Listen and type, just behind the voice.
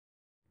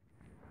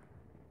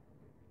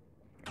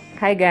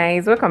Hi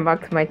guys, welcome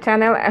back to my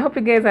channel. I hope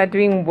you guys are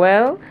doing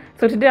well.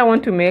 So today I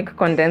want to make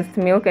condensed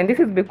milk, and this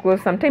is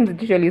because sometimes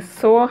it's usually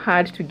so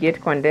hard to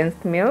get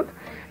condensed milk.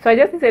 So I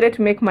just decided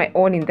to make my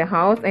own in the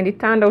house, and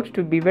it turned out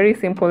to be very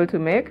simple to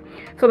make.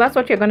 So that's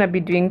what you're gonna be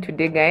doing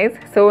today, guys.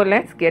 So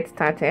let's get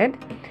started.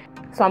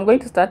 So I'm going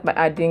to start by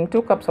adding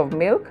 2 cups of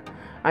milk,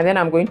 and then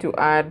I'm going to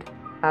add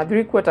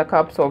 3/4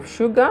 cups of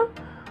sugar.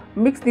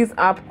 Mix this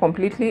up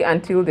completely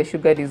until the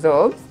sugar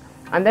dissolves.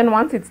 And then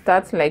once it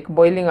starts like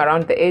boiling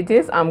around the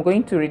edges, I'm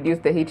going to reduce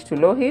the heat to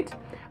low heat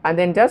and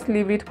then just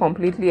leave it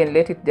completely and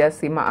let it just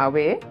simmer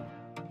away.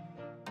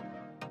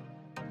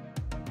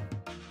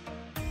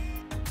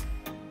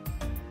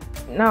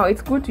 Now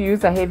it's good to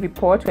use a heavy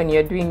pot when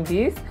you're doing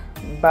this,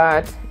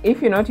 but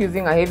if you're not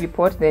using a heavy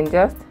pot, then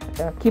just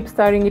keep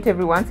stirring it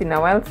every once in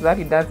a while so that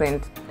it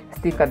doesn't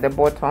stick at the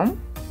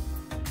bottom.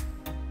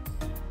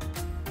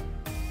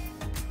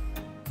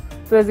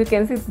 So as you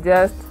can see, it's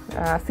just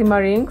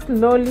simmering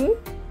slowly,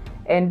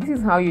 and this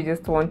is how you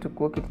just want to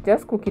cook it.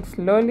 Just cook it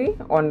slowly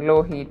on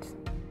low heat.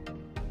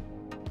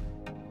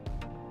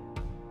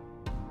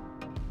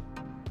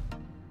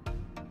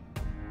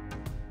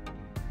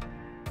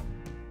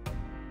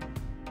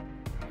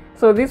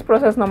 So this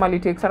process normally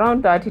takes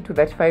around 30 to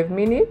 35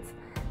 minutes.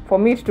 For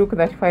me, it took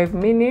 35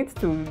 minutes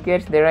to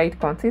get the right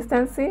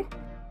consistency.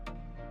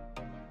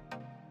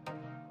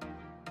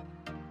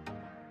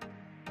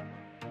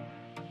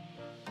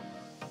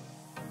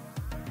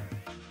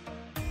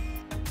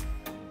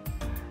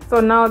 So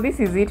now this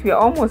is it.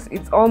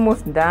 It's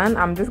almost done.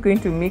 I'm just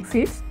going to mix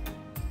it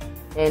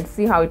and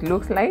see how it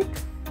looks like.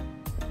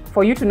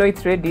 For you to know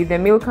it's ready, the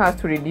milk has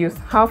to reduce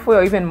halfway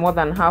or even more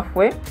than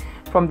halfway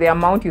from the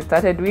amount you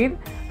started with.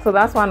 So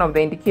that's one of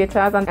the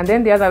indicators. And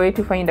then the other way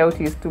to find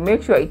out is to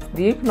make sure it's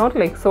thick, not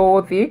like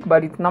so thick,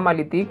 but it's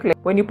normally thick. Like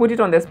when you put it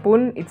on the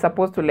spoon, it's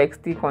supposed to like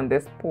stick on the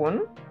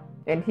spoon.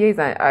 And here is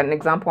an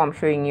example I'm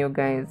showing you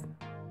guys.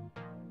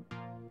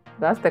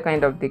 That's the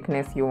kind of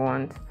thickness you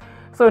want.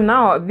 So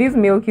now this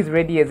milk is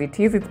ready as it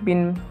is. It's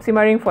been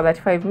simmering for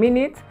 35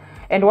 minutes,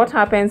 and what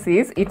happens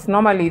is it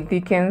normally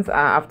thickens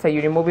after you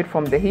remove it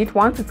from the heat.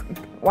 Once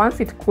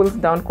it cools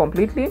down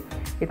completely,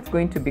 it's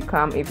going to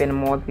become even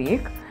more thick.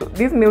 So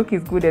this milk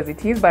is good as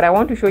it is, but I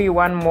want to show you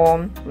one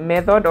more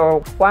method, or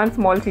one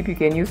small tip you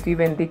can use to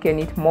even thicken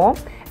it more,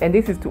 and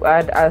this is to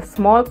add a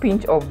small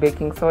pinch of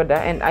baking soda.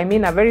 And I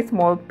mean a very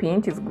small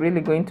pinch is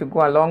really going to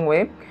go a long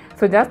way.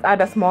 So just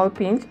add a small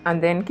pinch and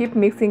then keep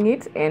mixing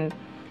it, and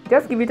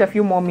just give it a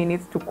few more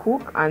minutes to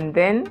cook, and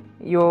then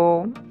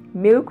your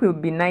milk will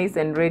be nice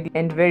and ready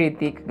and very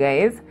thick,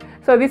 guys.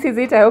 So this is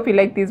it. I hope you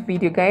like this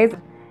video, guys.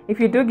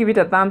 If you do, give it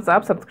a thumbs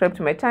up, subscribe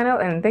to my channel,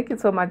 and thank you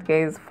so much,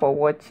 guys, for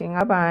watching.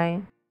 Bye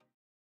bye.